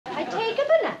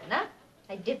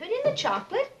dip it in the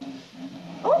chocolate.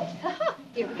 Oh,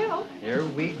 here we go. Here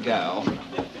we go.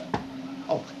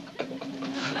 Oh.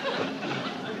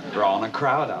 Drawing a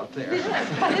crowd out there.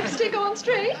 Yes, my lipstick on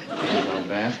straight. A little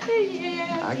bit.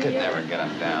 Yes, I could never get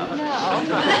them down. No,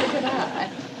 neither could I.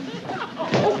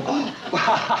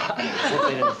 Hope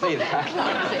they didn't see that.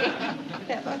 Clumsy.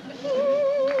 Never.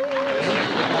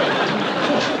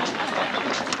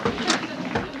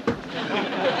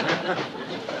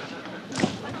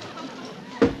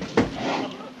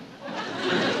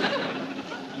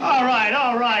 All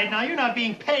right. Now, you're not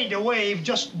being paid to wave.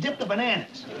 Just dip the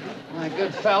bananas. My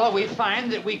good fellow, we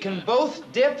find that we can both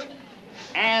dip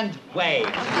and wave.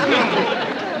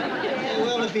 Yeah,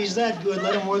 well, if he's that good,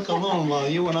 let him work alone while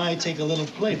you and I take a little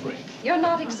play break. You're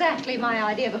not exactly my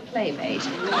idea of a playmate.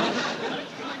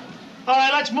 All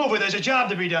right, let's move it. There's a job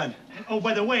to be done. Oh,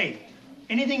 by the way,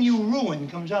 anything you ruin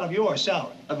comes out of your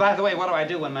salary. By the way, what do I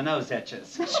do when my nose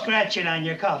itches? Scratch it on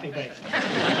your coffee break.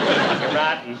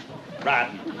 Rotten.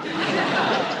 Rotten.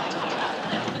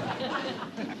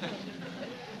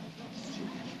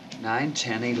 9,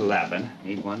 10, 11.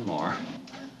 Need one more.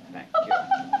 Thank you.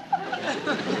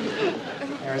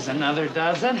 There's another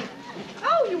dozen.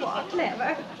 Oh, you are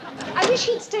clever. I wish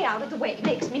he'd stay out of the way. It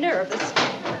makes me nervous.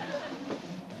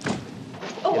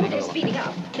 Oh, they're speeding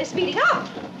up. They're speeding up.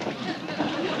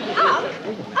 Up.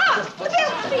 They're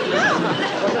speeding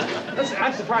up. Listen,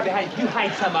 I'm surprised you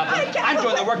hide some of them. I'm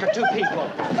doing the work of 2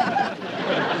 people.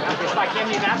 It's like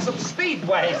Emmy Nassau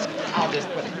speedways. I'll just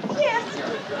put it. Yes.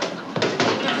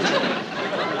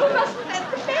 Who must have meant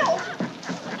the belt?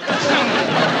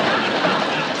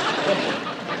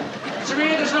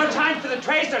 Serena, there's no time for the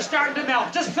trays. They're starting to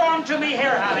melt. Just throw them to me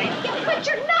here, honey. Yeah, but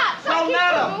you're nuts. No,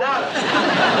 not them.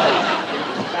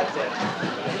 That's it.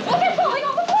 Oh, they're falling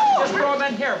on the floor. Just throw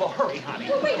them in here. Well, hurry, honey.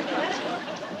 Well, wait a minute.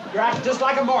 You're acting just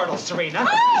like a mortal, Serena.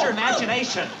 Oh! It's your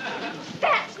imagination.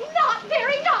 That's not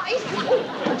very nice.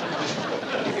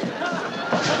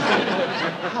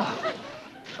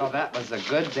 Oh, that was a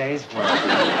good day's work.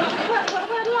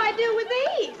 What'll I do with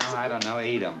these? Oh, I don't know.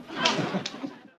 Eat them.